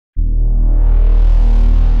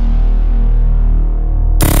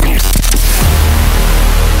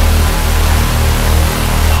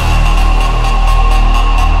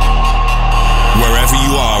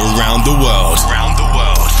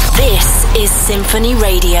SINPHONY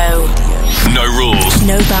Radio. No rules.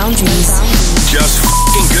 No boundaries. Just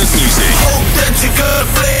f***ing good music. Hope that you're gonna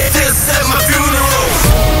play this at my funeral.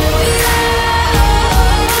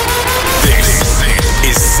 This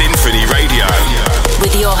is SINPHONY Radio.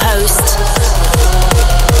 With your host,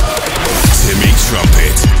 Timmy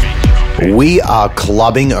Trumpet. We are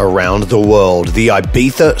clubbing around the world. The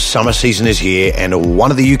Ibiza summer season is here, and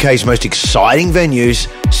one of the UK's most exciting venues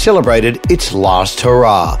celebrated its last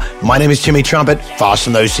hurrah. My name is Timmy Trumpet.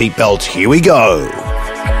 Fasten those seatbelts. Here we go.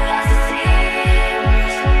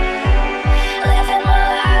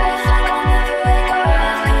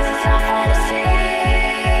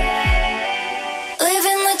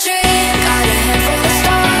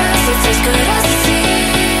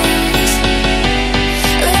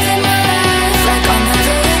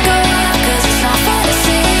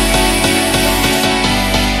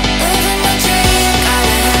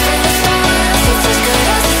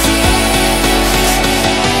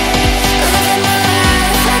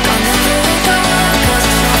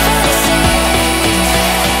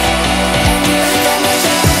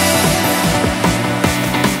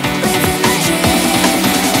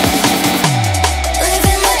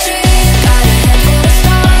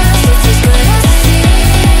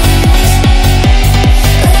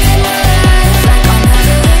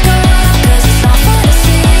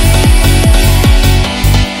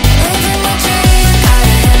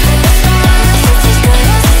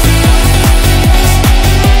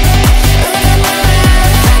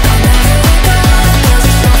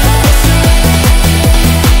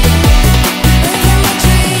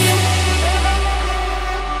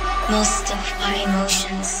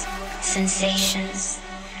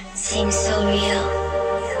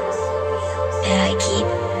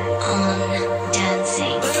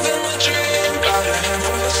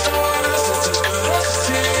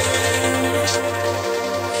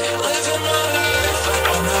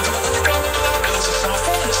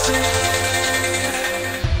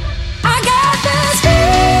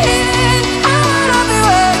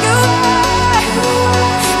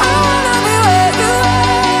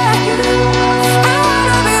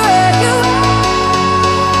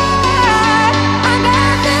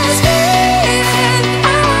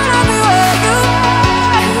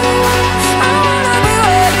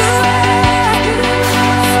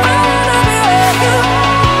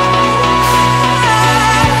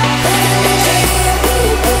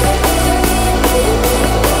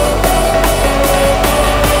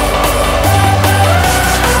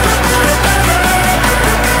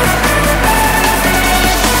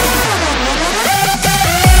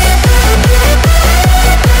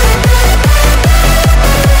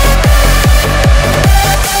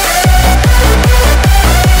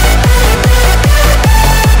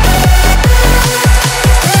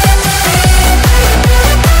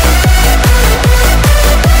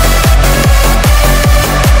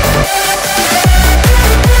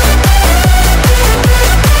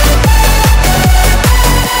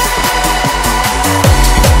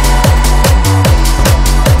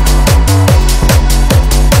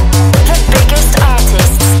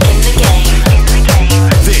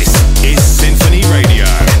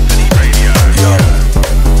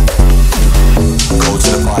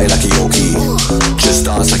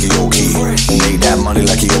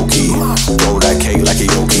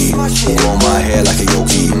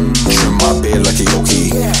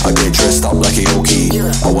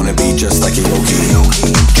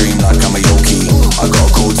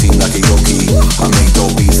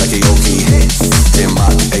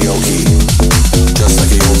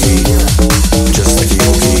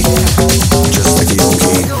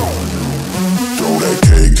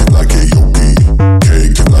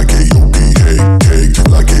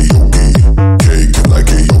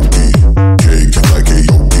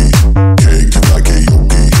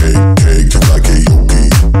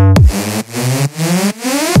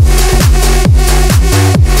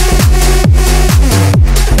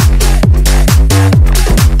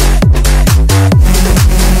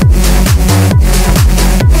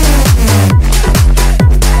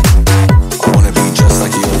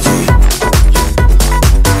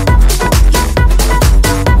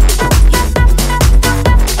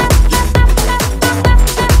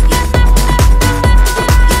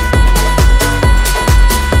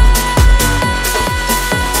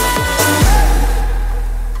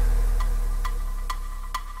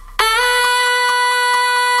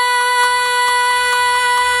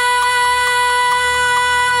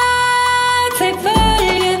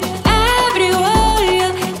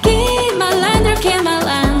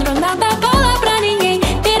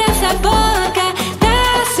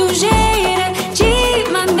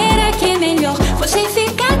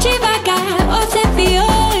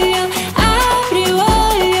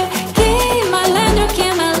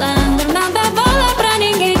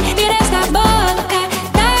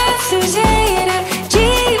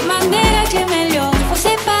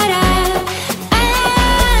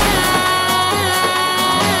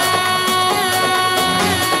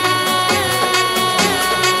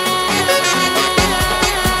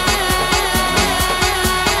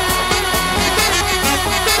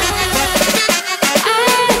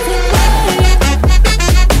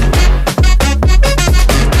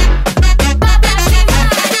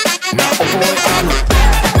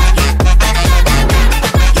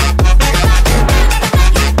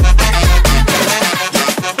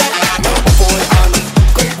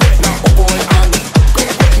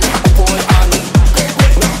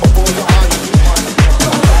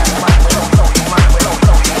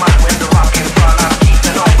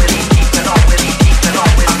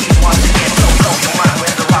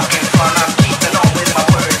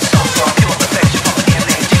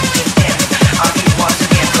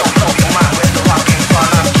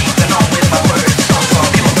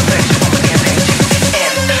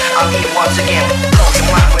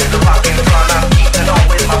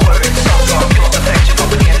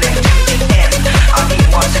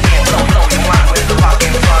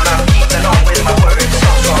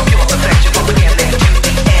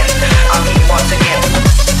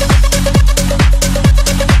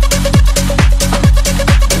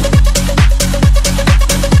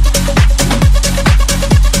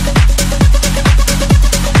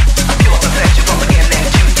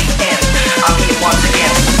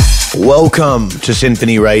 Welcome to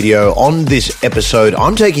SINPHONY Radio. On this episode,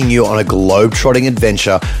 I'm taking you on a globe-trotting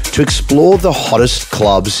adventure to explore the hottest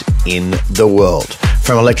clubs in the world.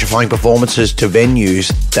 From electrifying performances to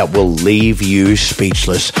venues that will leave you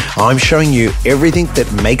speechless, I'm showing you everything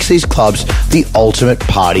that makes these clubs the ultimate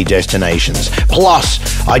party destinations.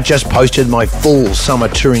 Plus, I just posted my full summer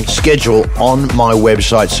touring schedule on my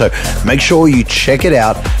website, so make sure you check it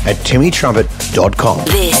out at timmytrumpet.com.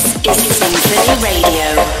 This is SINPHONY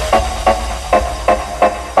Radio.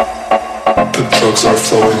 The drugs are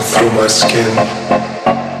flowing through my skin.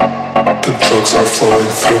 The drugs are flowing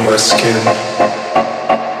through my skin.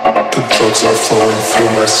 The drugs are flowing through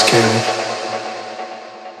my skin.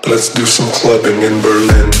 Let's do some clubbing in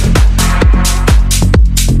Berlin.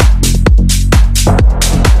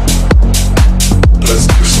 Let's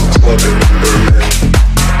do some clubbing in Berlin.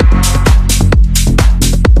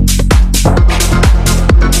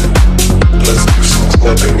 Let's do some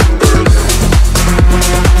clubbing in Berlin.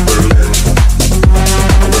 Berlin.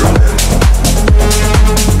 Berlin.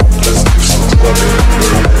 Let's do some clubbing in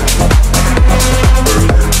Berlin.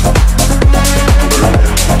 Berlin.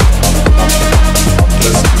 Berlin.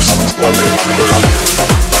 Let's do some clubbing in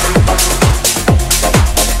Berlin.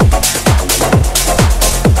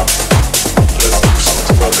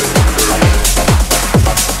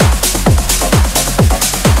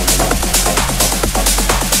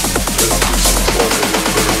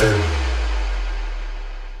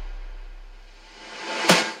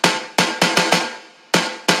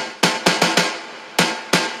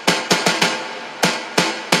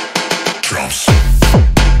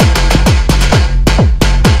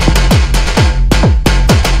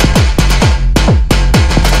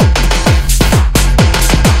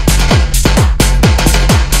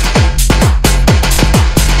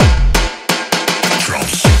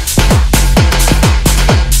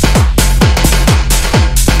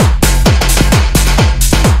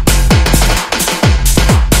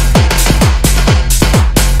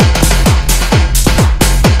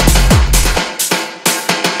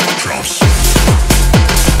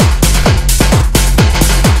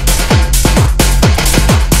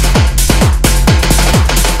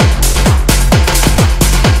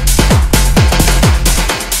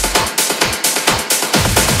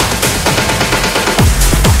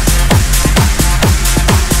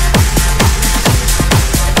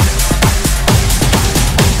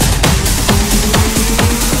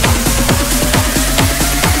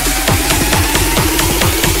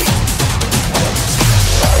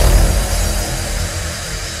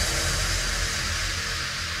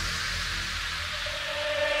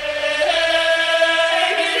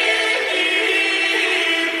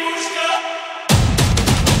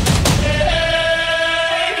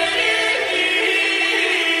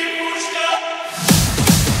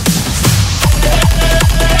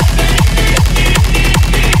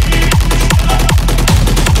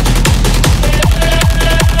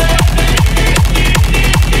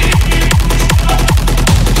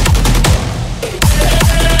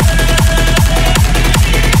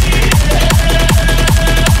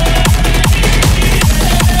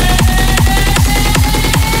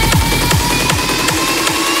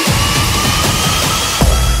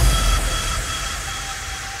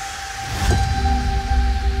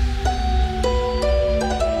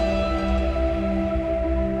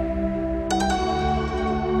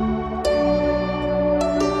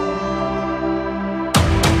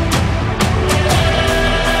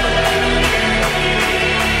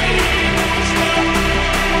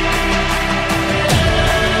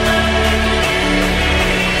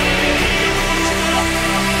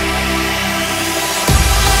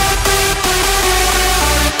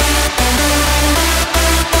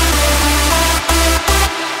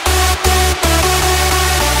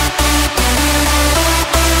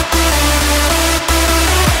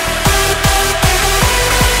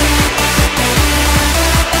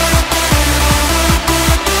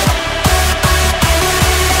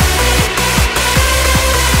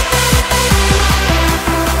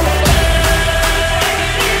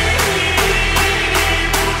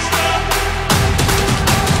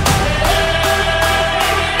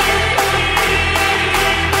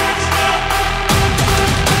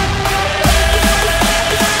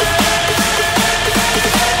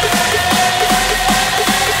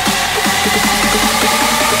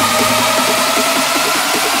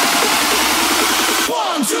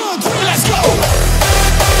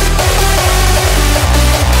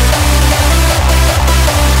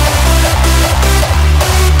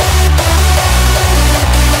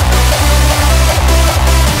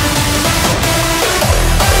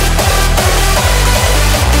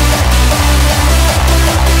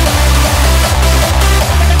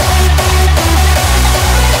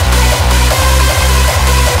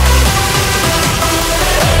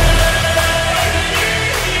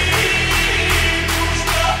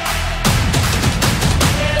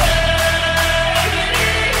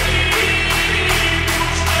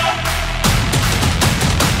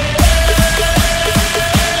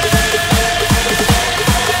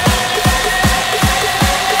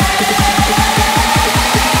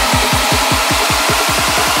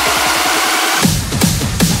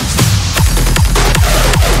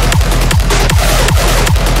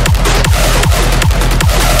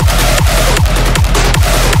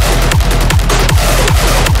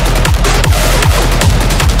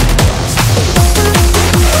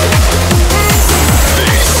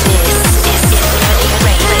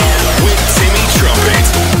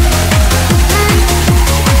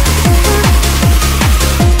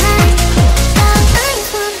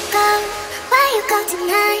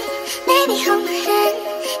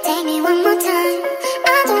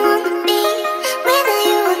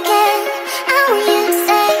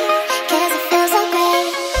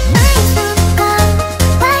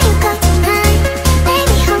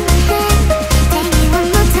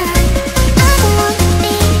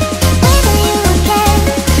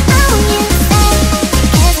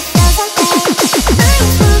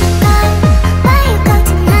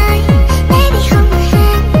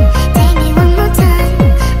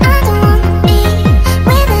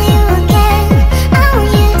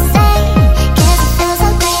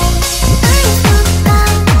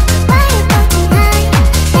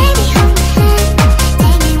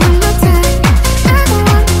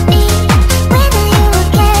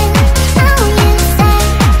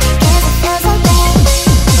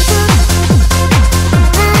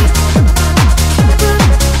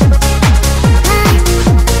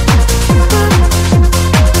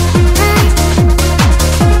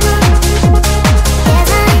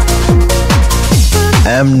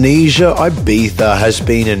 Amnesia Ibiza has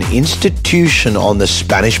been an institution on the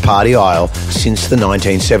Spanish party aisle since the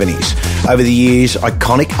 1970s. Over the years,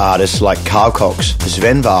 iconic artists like Carl Cox,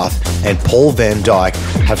 Sven Vath and Paul van Dyk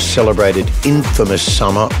have celebrated infamous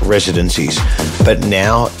summer residencies. But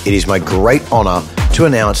now it is my great honour to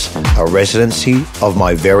announce a residency of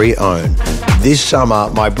my very own. This summer,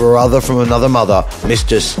 my brother from another mother,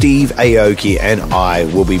 Mr. Steve Aoki, and I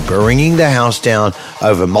will be bringing the house down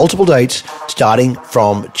over multiple dates starting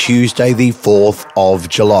from Tuesday the 4th of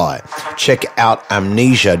July. Check out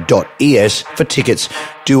amnesia.es for tickets.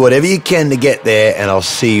 Do whatever you can to get there, and I'll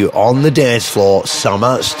see you on the dance floor.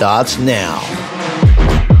 Summer starts now.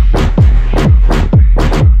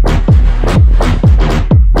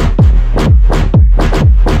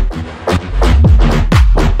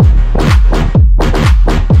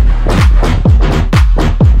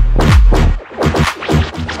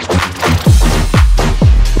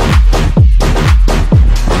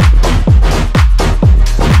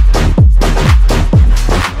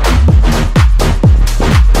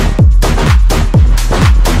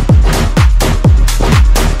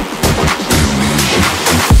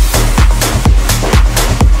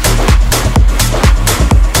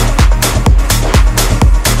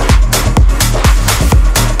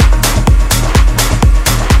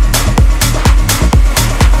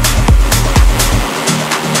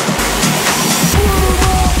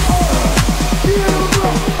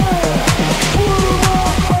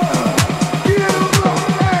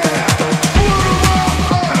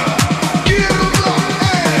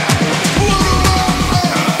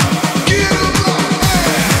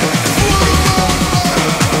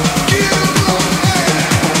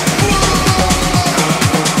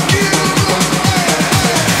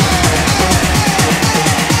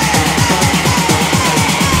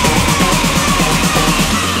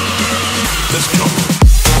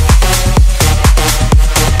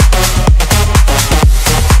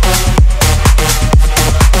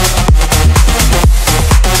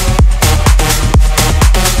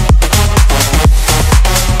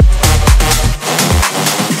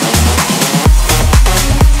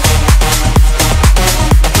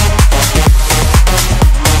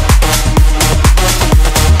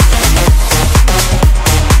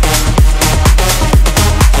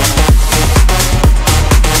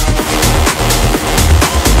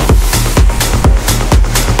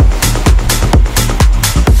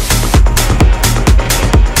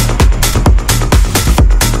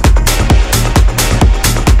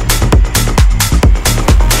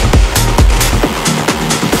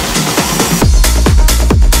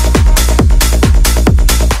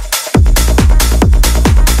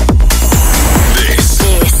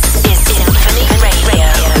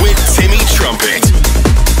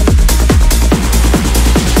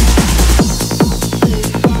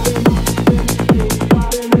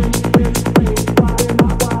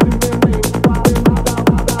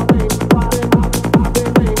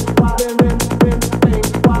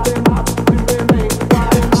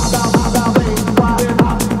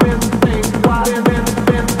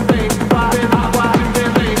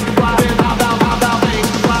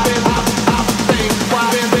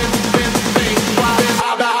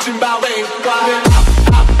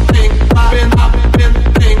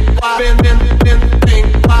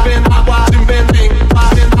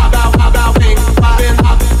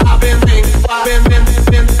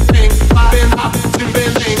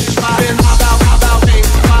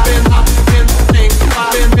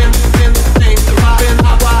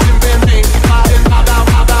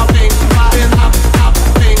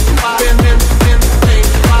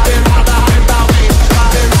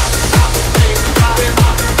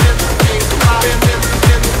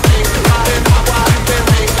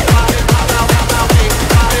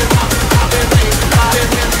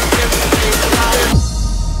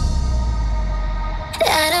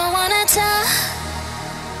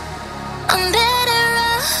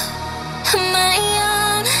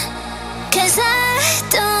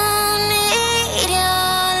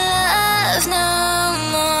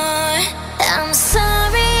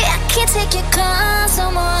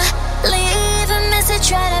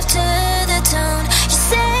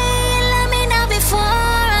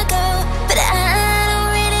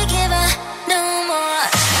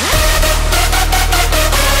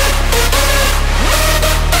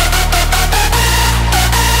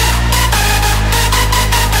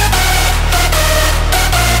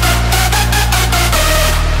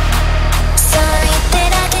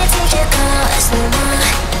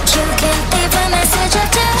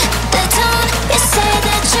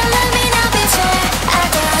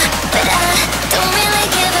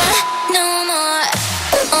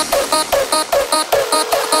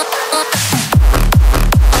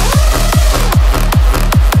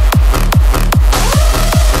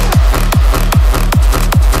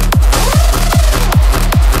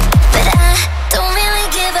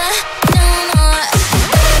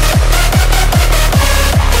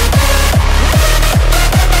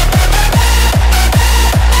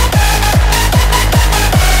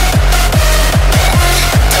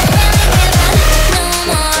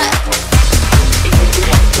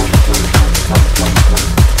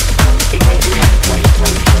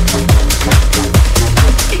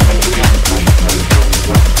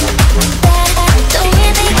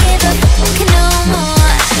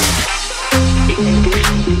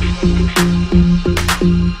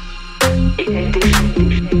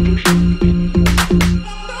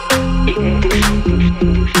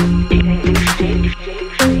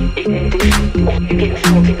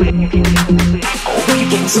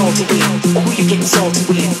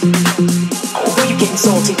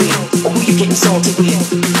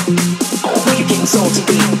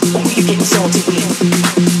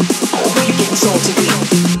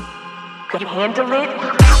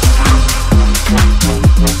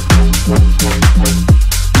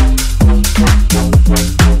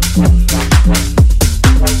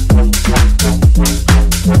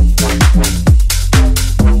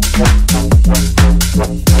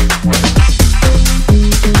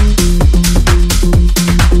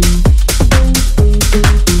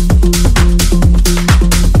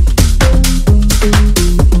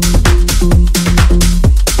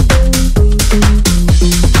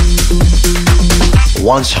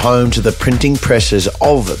 Once home to the printing presses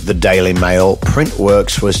of the Daily Mail,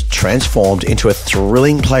 Printworks was transformed into a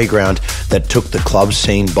thrilling playground that took the club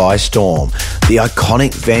scene by storm. The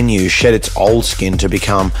iconic venue shed its old skin to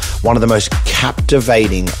become one of the most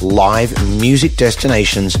captivating live music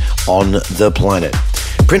destinations on the planet.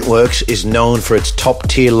 Printworks is known for its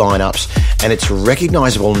top-tier lineups and its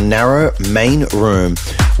recognizable narrow main room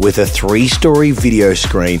with a 3-story video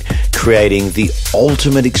screen, creating the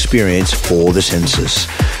ultimate experience for the senses.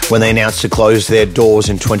 When they announced to close their doors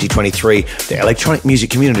in 2023, the electronic music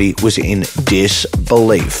community was in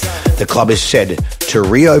disbelief. The club is said to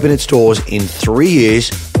reopen its doors in 3 years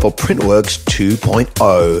for Printworks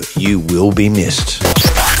 2.0. You will be missed.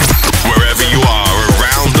 Wherever you are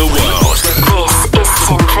around the world, This is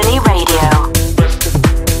Symphony Radio.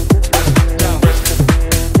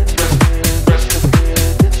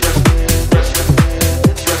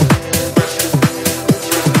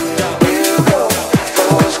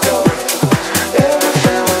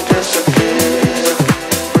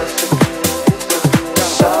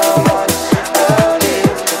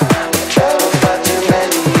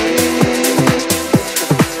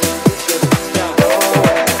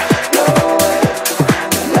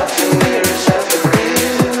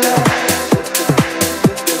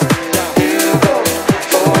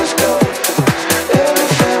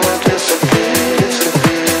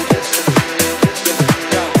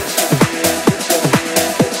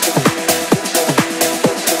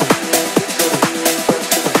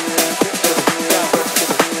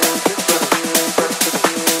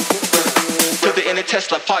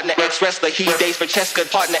 Partner ex-wrestler, he dates for Cheska,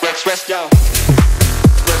 partner ex-wrestler.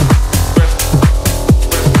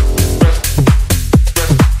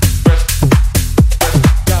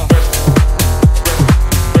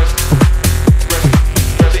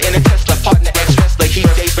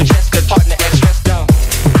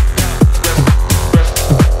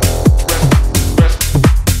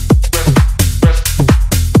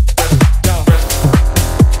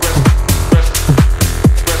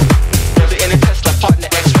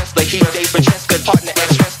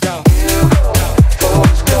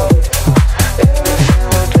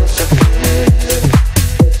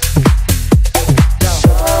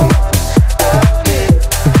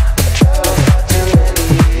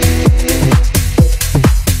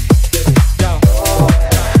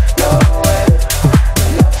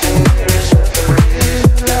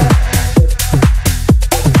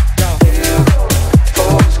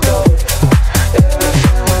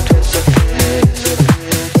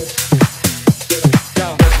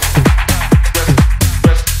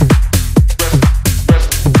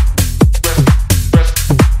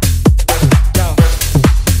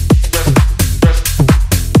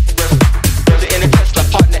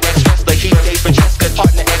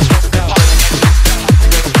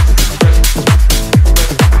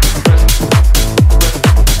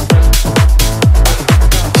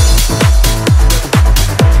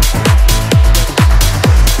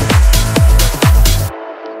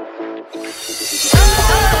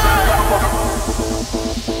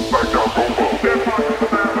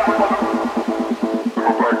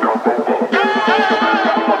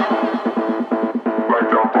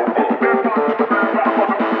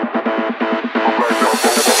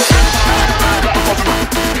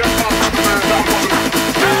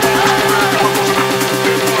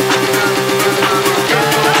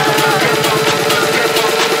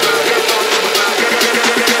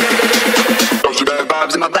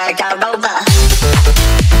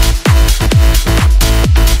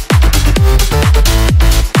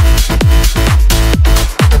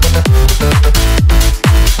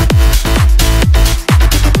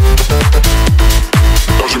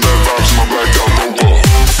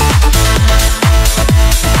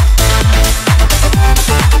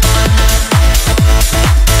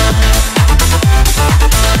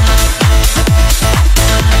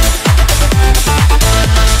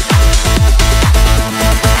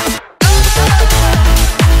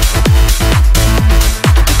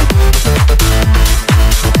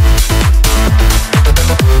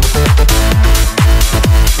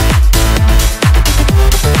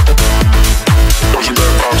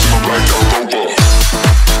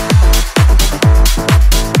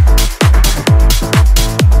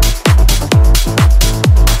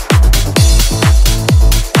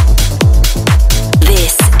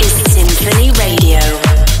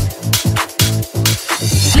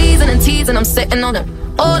 I'm sitting on him.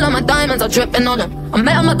 All of my diamonds are dripping on him. I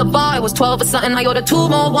met him at the bar, I was 12 or something. I ordered 2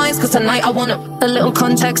 more wines, cause tonight I want him. A little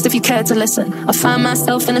context if you care to listen. I found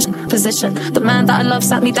myself in a position. The man that I love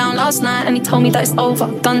sat me down last night and he told me that it's over,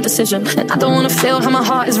 done decision. And I don't wanna feel how my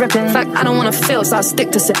heart is ripping. In fact, I don't wanna feel, so I stick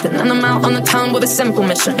to sipping. And I'm out on the town with a simple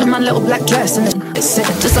mission. In my little black dress and it's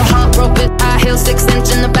sitting. Just a heartbroken high heel, 6-inch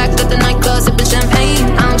in the back of the nightclub, sipping champagne.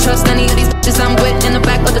 I don't trust any of these bitches I'm with in the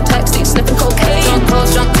back of the taxi, sniffing cocaine. Drunk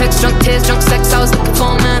calls, drunk texts, drunk tears, drunk sex. I was looking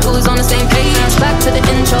for a man who was on the same page. Back to the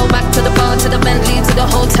intro, back to the bar, to the Bentley, to the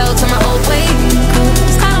hotel, to my old way.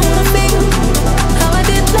 Cause I don't wanna feel how I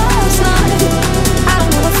did last night. I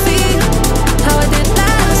don't wanna feel how I did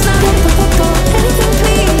last night. Anything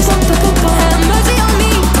please, have mercy on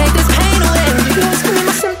me, take this pain away. You're asking me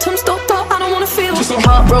my symptoms, doctor, I don't wanna feel. Just a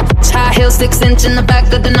heartbroken, high heel, 6-inch in the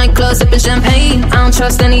back of the nightclub, sipping champagne. I don't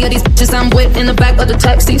trust any of these bitches I'm with in the back of the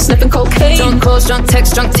taxi, sniffing cocaine. Drunk calls, drunk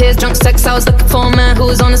texts, drunk tears, drunk sex. I was looking for a man who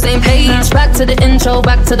was on the same page. Back to the intro,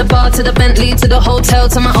 back to the bar, to the Bentley, to the hotel,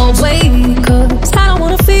 to my old way. Cause I don't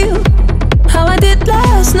wanna feel how I did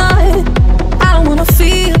last night. I don't wanna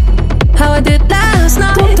feel how I did last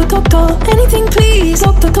night. Doctor, doctor, anything please.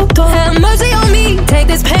 Doctor, doctor, have mercy on me, take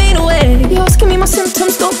this pain away. You're asking me my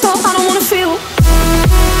symptoms, doctor, I don't wanna feel.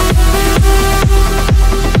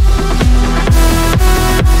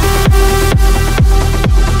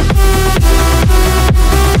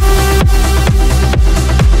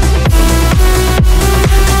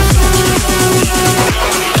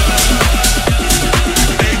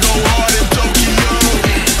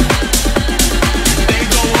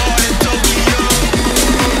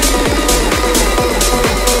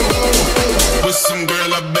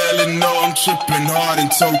 Tripping hard in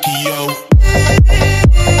Tokyo.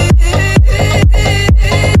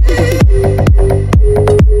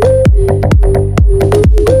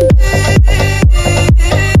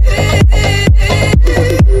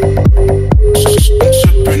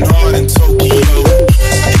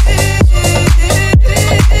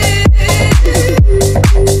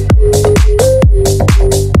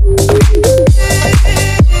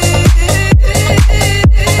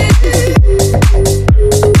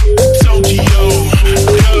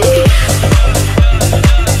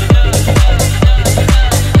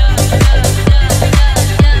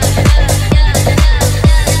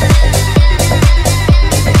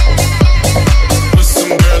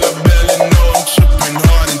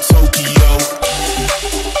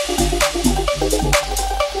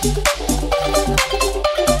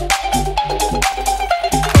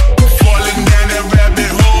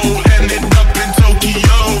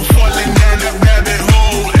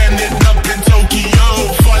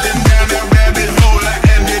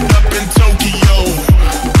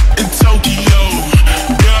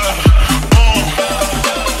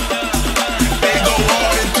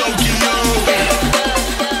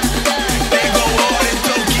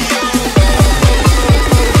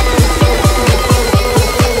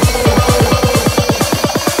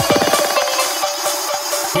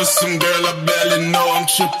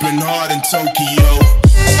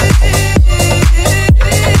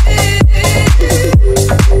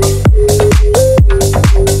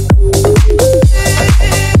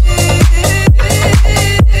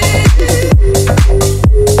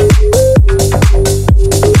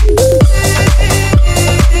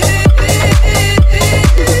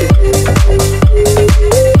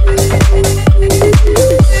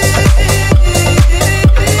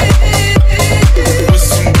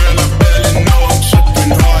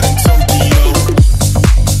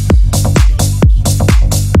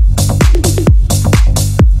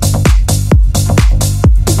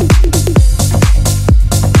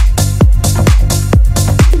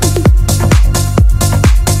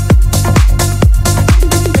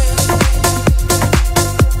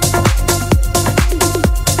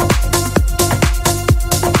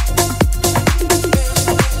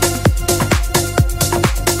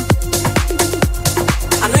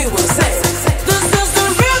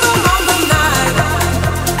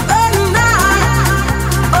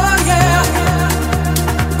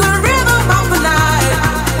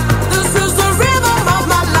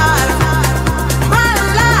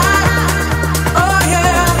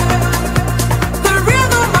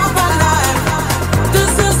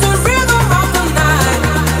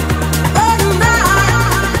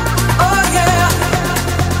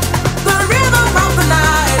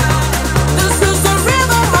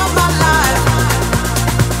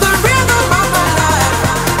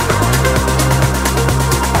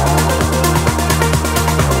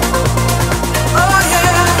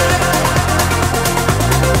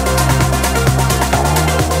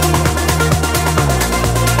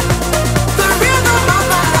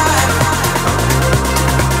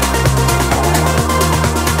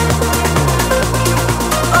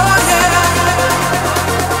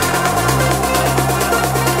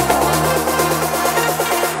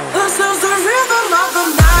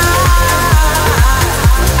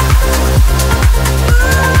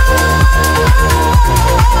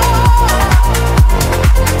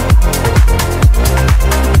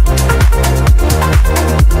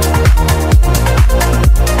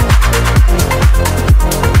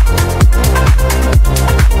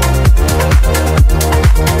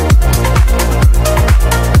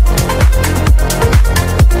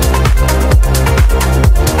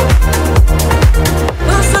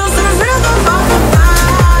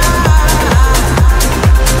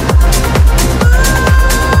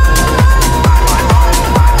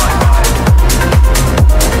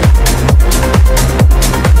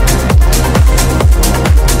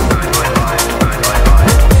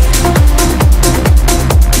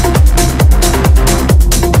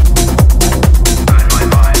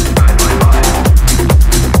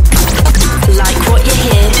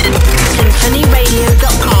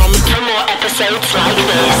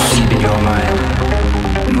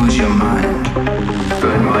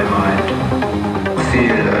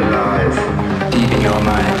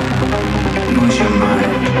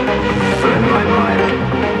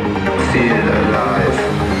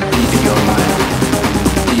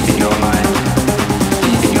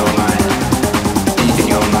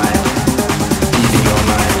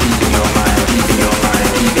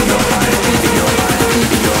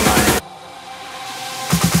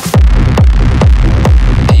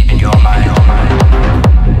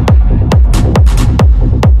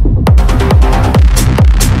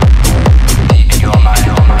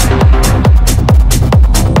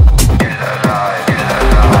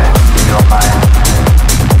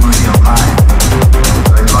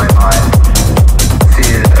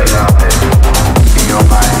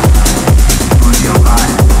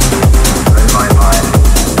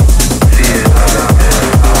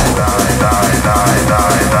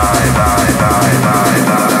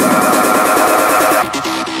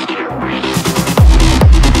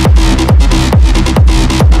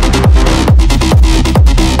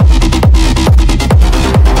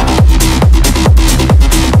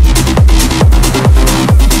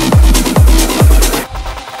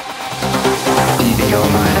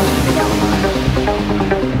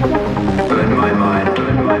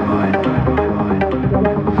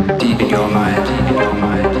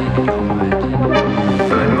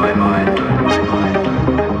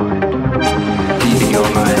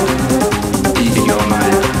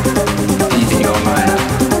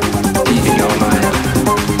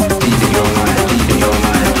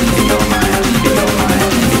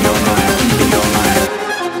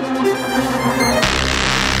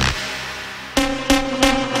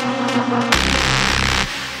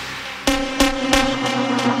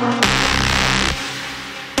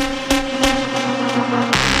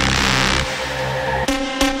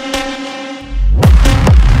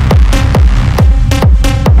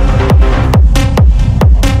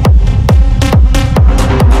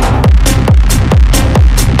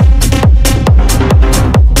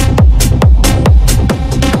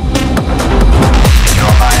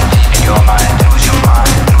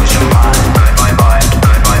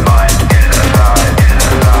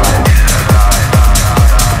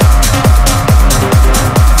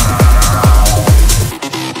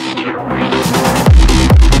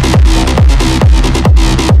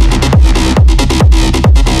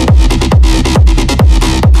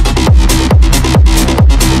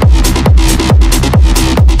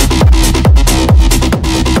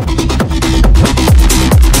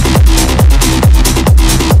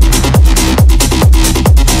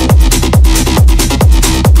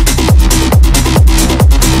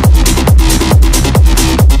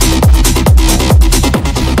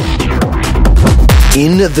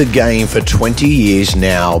 In the game for 20 years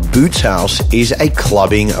now, Boots House is a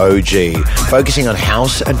clubbing OG. Focusing on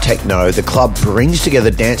house and techno, the club brings together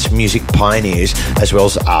dance music pioneers as well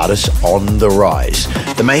as artists on the rise.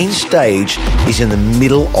 The main stage is in the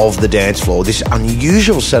middle of the dance floor. This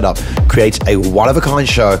unusual setup creates a one-of-a-kind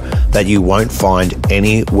show that you won't find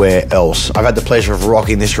anywhere else. I've had the pleasure of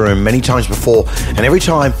rocking this room many times before, and every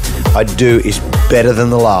time I do is better than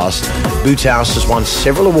the last. Boots House has won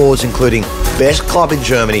several awards, including Best Club in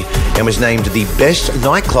Germany, and was named the best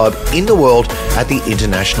nightclub in the world at the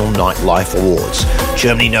International Nightlife Awards.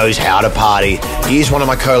 Germany knows how to party. Here's one of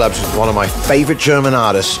my collabs with one of my favorite German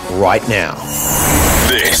artists right now.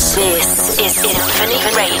 This is Symphony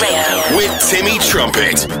Radio with Timmy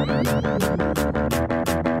Trumpet.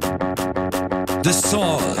 The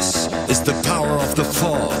source is the power of the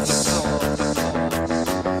force.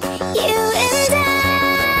 You and I,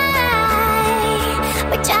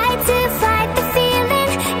 we tried to fight the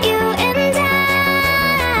feeling. You and I,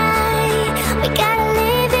 we gotta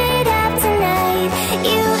live it up tonight.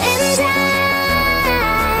 You and I,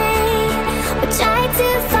 we tried to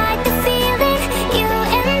fight the feeling. You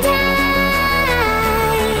and I,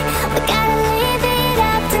 we gotta live it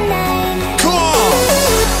up tonight. Come on!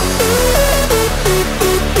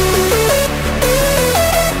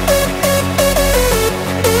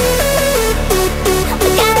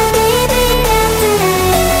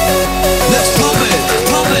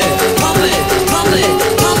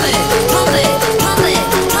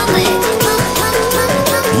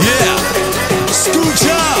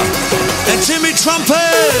 Timmy Trumpet!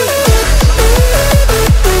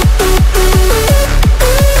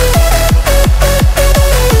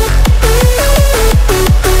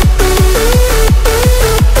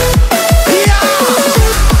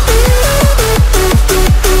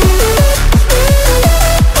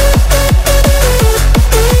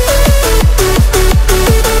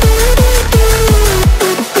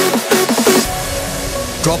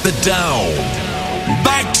 Drop it down.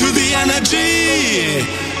 Back to the energy.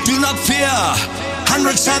 Do not fear.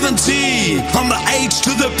 170 from the H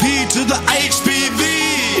to the P to the HPV.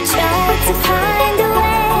 We tried to find a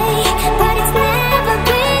way, but it's never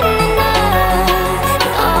been enough.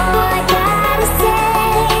 And all I gotta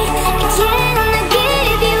say, I cannot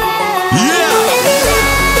give you up. Yeah.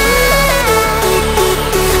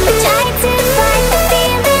 We tried to find the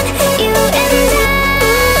feeling. You and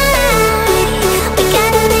I, we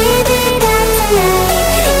gotta live it up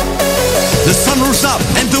tonight. The sun rose up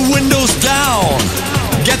and the windows down.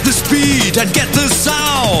 Get the speed and get the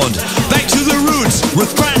sound. Back to the roots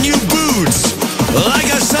with brand new boots. Like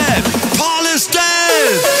I said, Paul is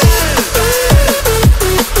dead.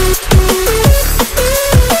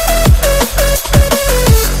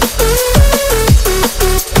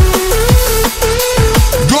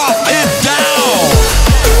 Drop it down.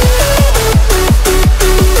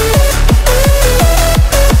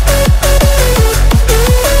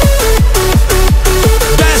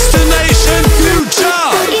 Destination future.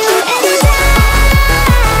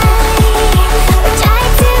 We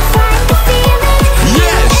tried to find the feeling.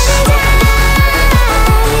 Yes.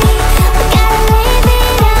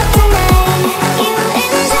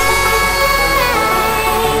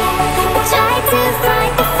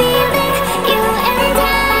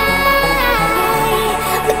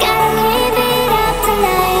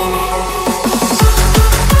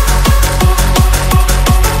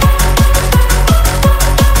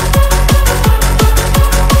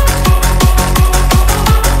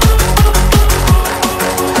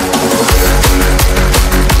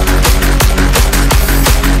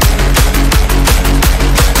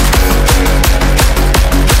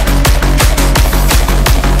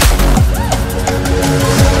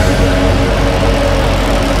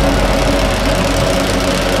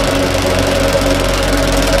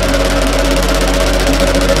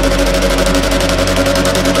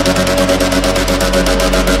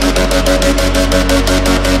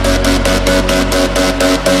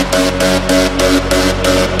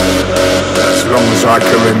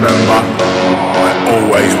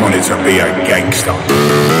 be a gangster. As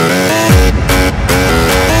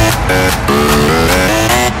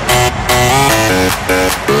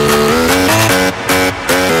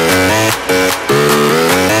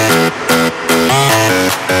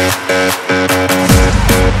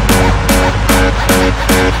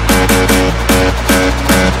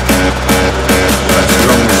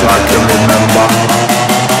long as I can remember,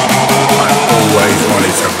 I always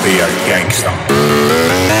wanted to be a gangster.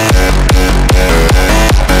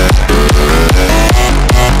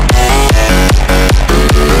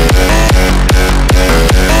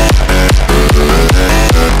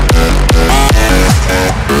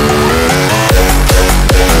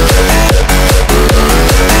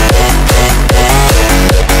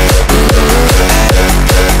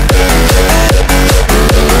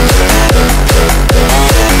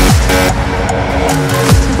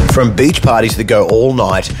 From beach parties that go all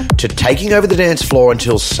night to taking over the dance floor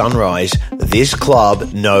until sunrise, this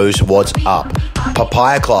club knows what's up.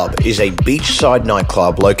 Papaya Club is a beachside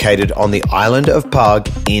nightclub located on the island of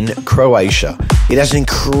Pag in Croatia. It has an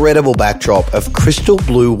incredible backdrop of crystal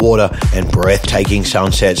blue water and breathtaking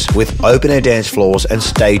sunsets with open-air dance floors and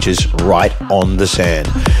stages right on the sand.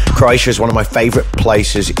 Croatia is one of my favorite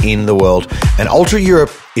places in the world, and Ultra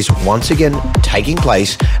Europe is once again taking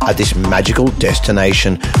place at this magical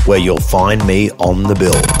destination where you'll find me on the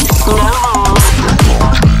bill. No rules,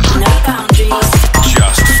 no boundaries.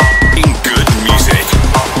 Just f***ing good music.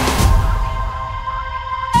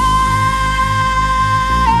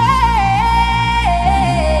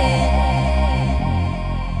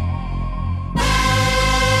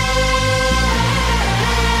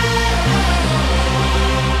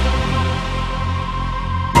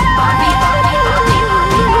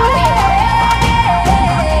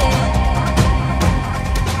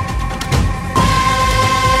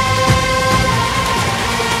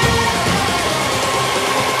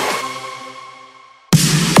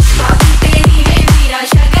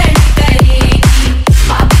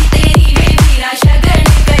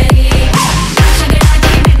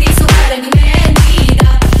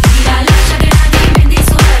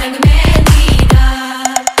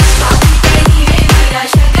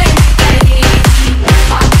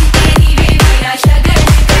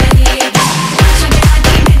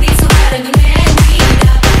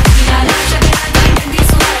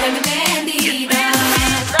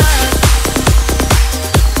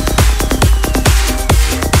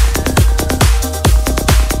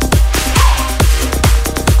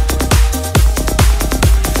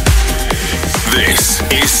 This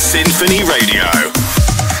is SINPHONY Radio.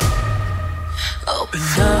 Open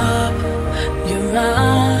up your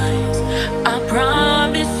eyes. I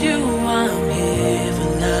promise you I'm here for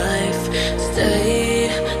life. Stay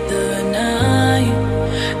the night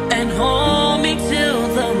and hold me till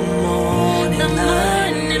the morning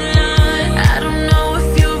light. I don't know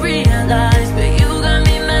if you realize, but you got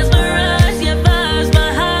me mesmerized. Your vibes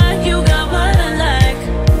my high, you got what I like.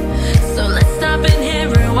 So let's stop and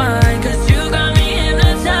hit rewind, 'cause you got me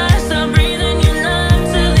hypnotized. I'm breathing you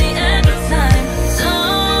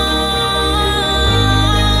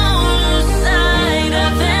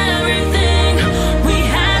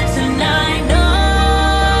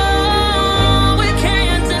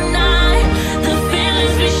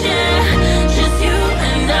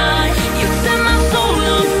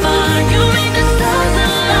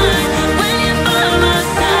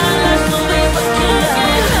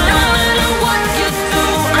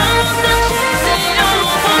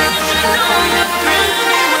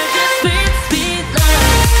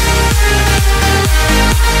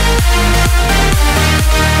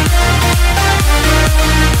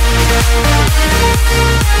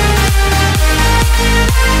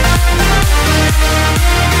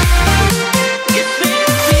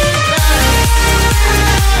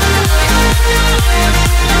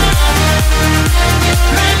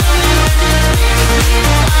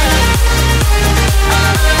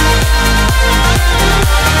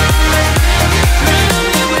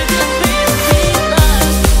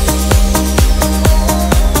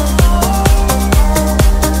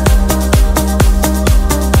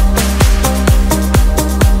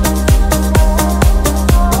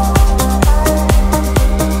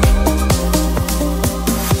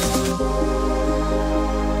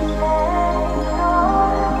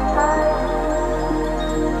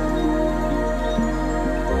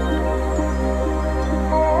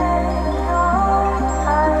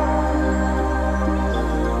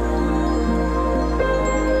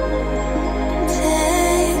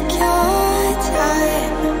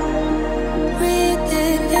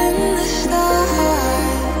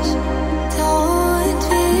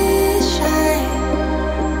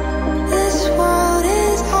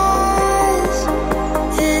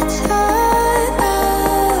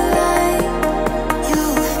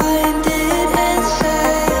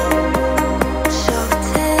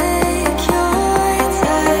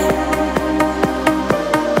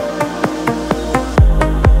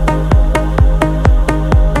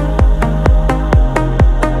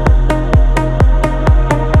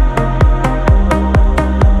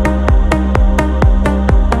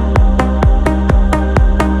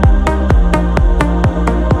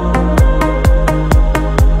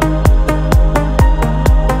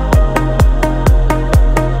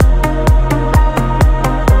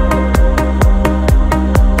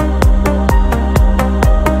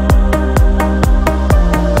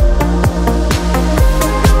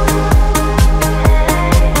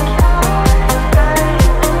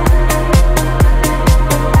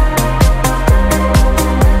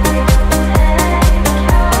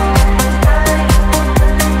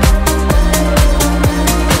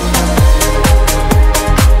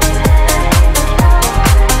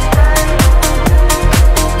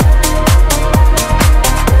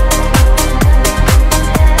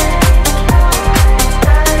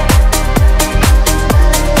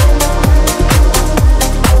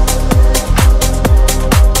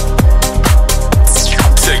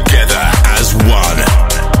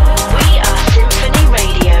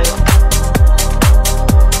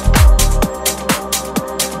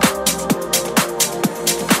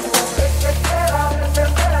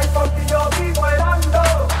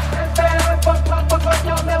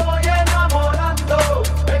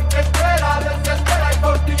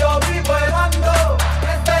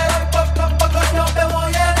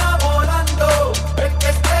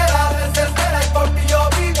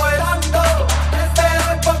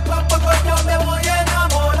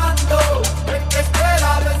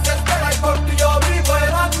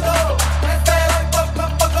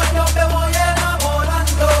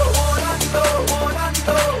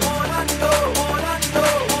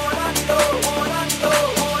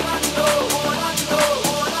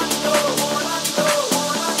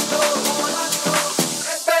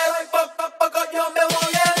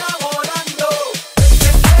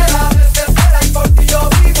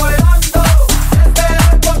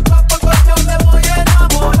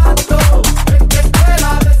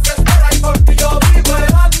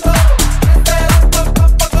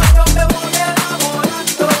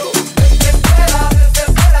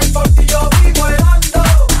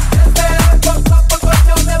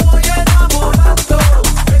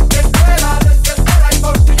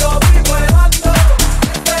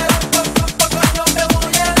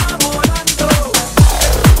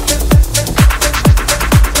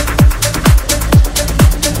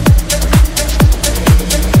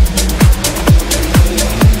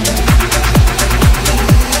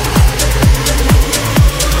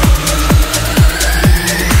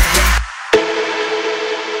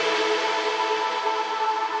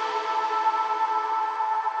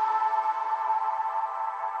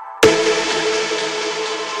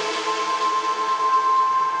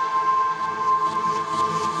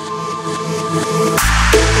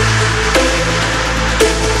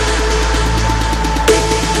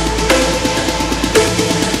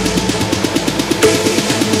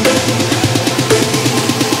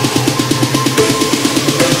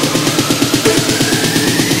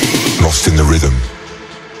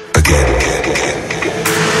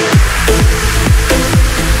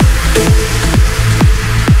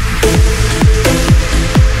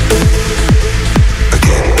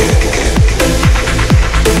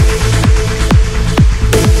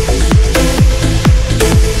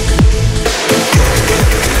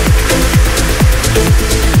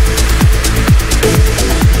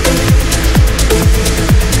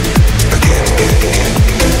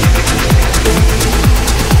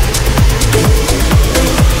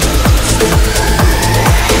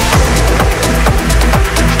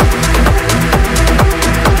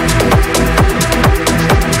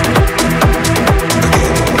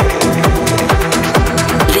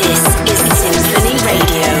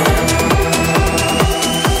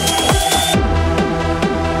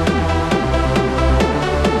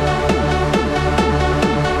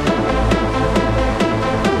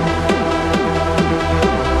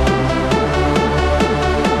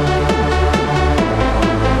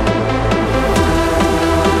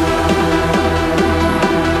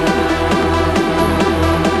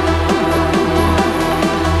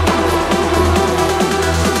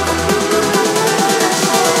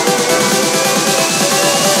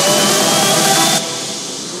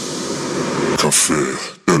fait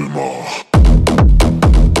tellement.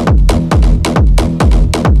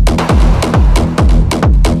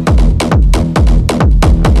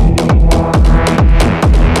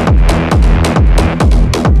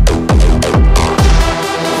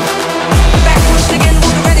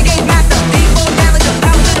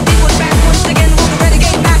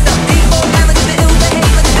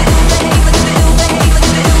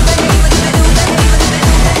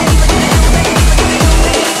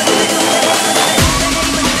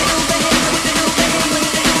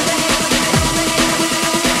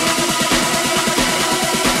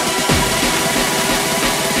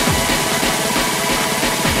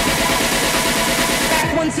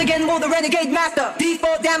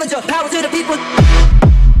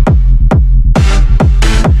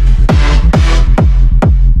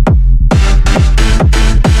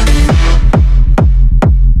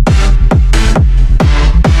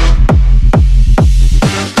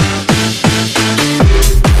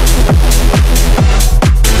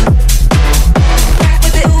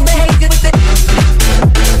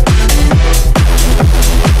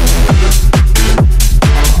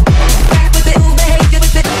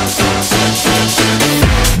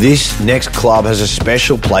 This next club has a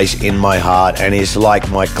special place in my heart and is like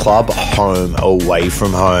my club home away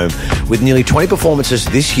from home. With nearly 20 performances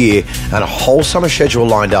this year and a whole summer schedule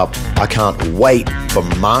lined up, I can't wait for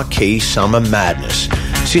Marquee Summer Madness.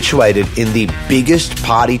 Situated in the biggest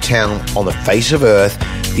party town on the face of Earth,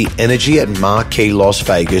 the energy at Marquee Las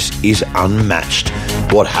Vegas is unmatched.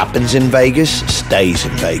 What happens in Vegas stays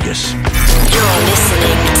in Vegas. You're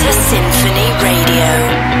listening to SINPHONY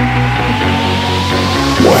Radio.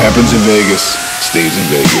 What happens in Vegas stays in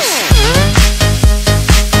Vegas.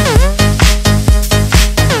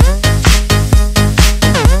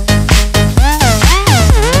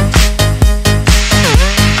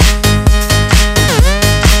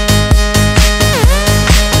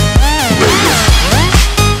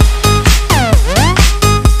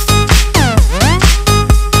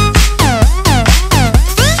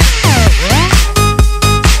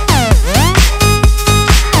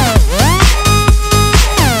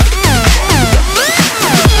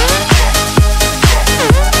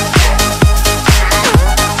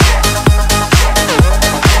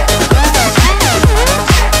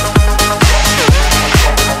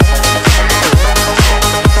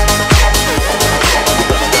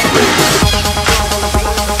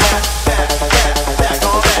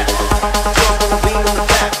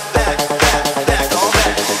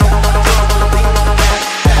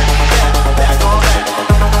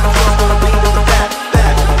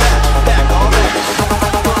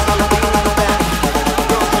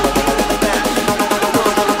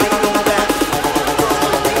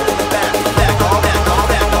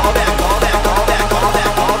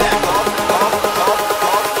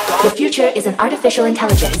 Is an artificial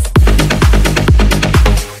intelligence.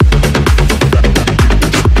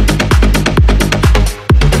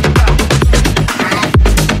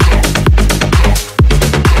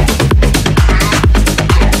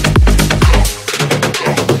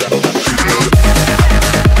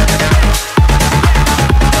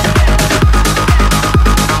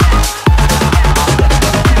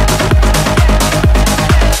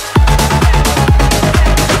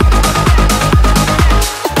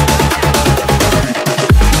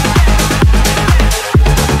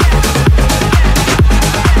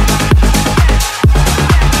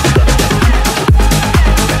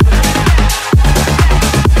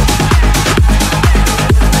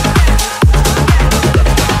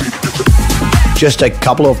 Just a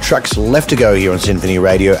couple of tracks left to go here on SINPHONY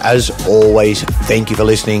Radio. As always, thank you for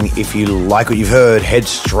listening. If you like what you've heard, head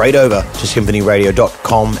straight over to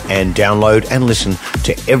symphonyradio.com and download and listen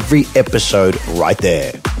to every episode right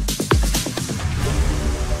there.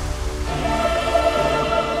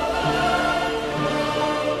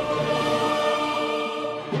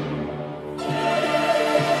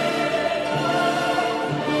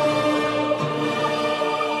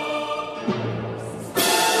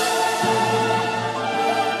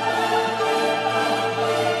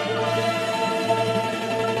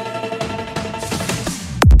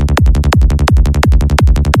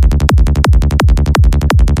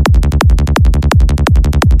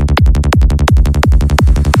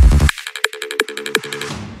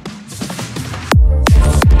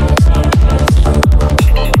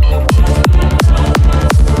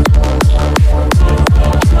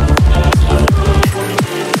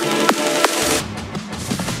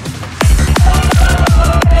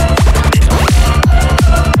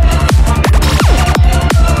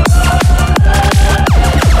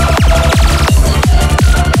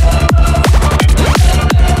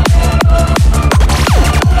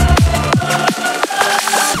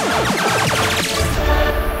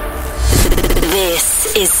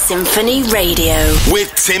 SINPHONY Radio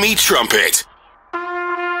with Timmy Trumpet.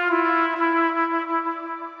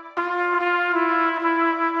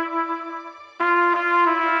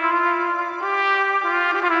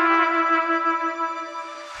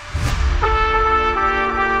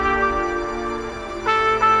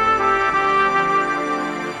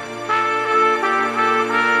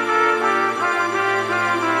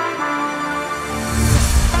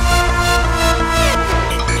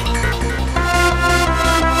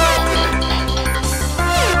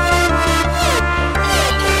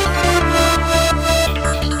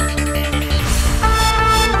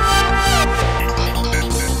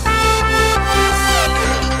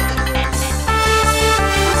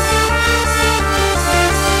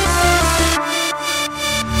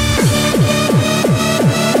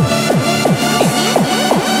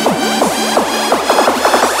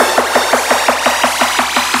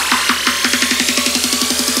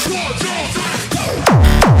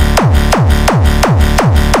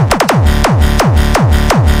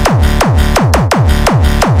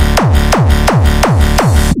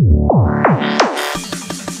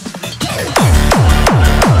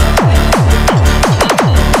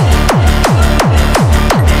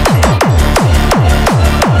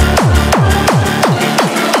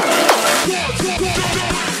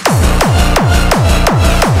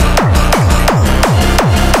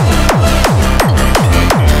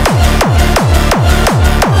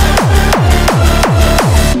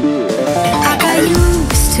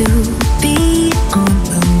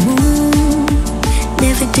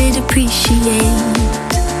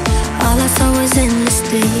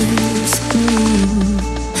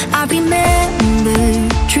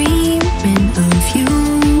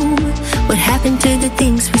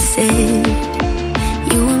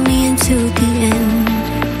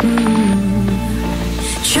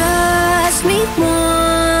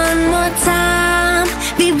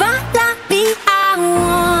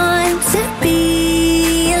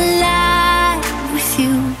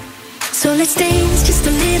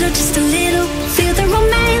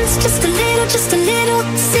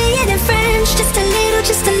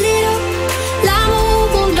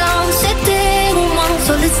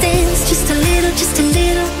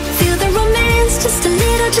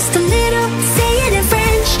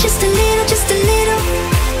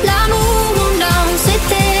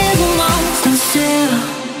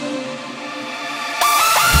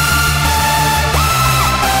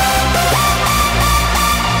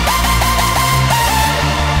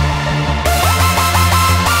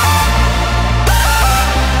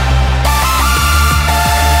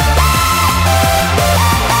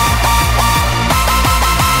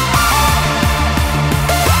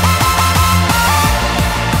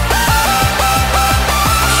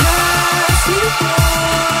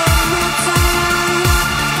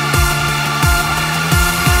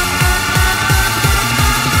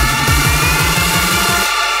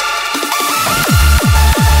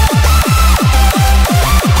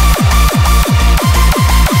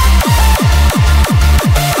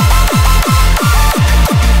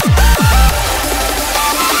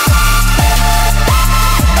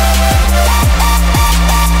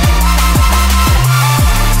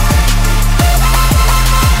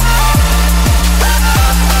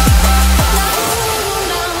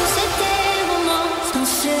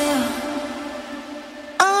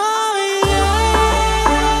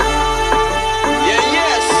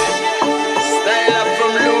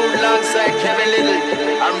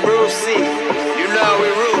 Bru-C, you know we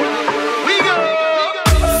rule. We go!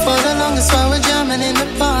 For the longest while we're jamming in the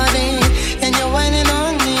party, and you're whining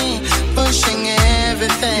on me, pushing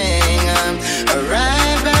everything. I'm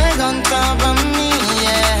right back on top of me,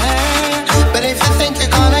 yeah. But if you think you're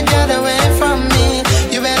gonna get away from me,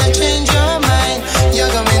 you better change your mind. You're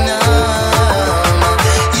going home.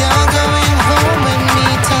 You're going home with me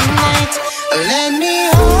tonight. Let me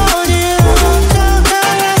hold you.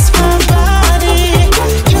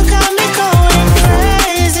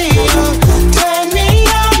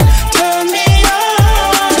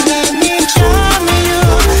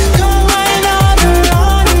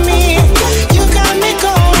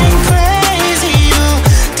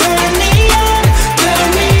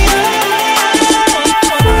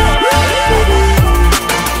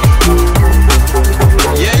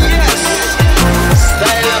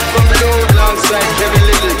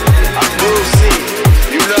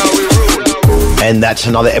 And that's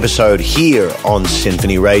another episode here on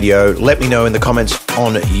SINPHONY Radio. Let me know in the comments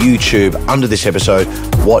on YouTube under this episode,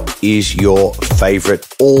 what is your favorite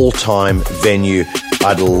all-time venue?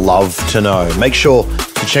 I'd love to know. Make sure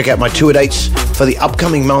to check out my tour dates for the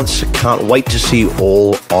upcoming months. Can't wait to see you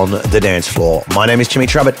all on the dance floor. My name is Timmy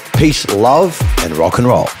Trumpet. Peace, love, and rock and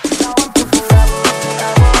roll.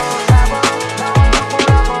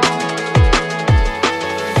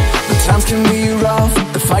 Times can be rough,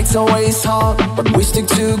 the fight's always hard, but we stick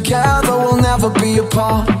together, we'll never be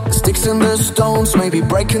apart. The sticks and the stones may be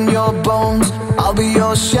breaking your bones. I'll be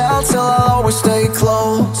your shelter, I'll always stay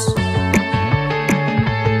close.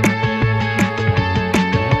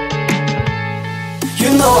 You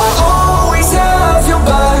know I always have your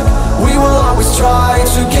back. We will always try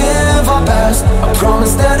to give our best. I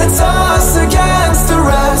promise that it's us against the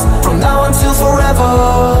rest, from now until forever.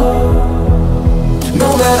 No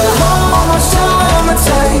matter how much time it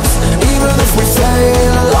takes, even if we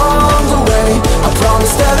fail along the way, I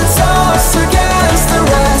promise that it's us against the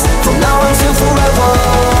rest, from now until forever.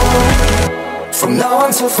 From now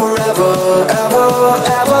until forever, ever,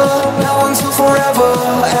 ever. Now until forever,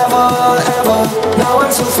 ever, ever. Now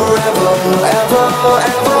until forever, ever,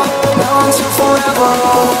 ever. Now until forever.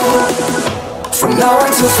 From now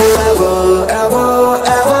until forever, ever,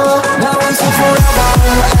 ever. Now until forever,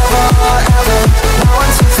 ever, ever. Now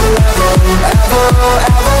until forever, ever,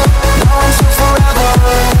 ever. Now until forever.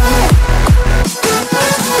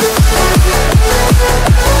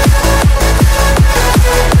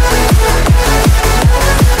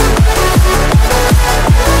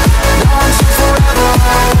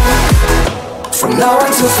 From now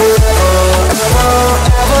until forever, ever,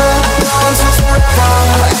 ever. Now until forever,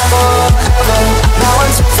 ever, ever. Now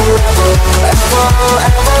until forever, ever,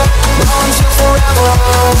 ever. Now until forever.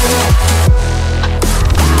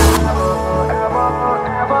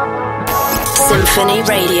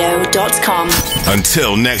 SINPHONYRadio.com.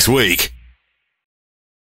 Until next week.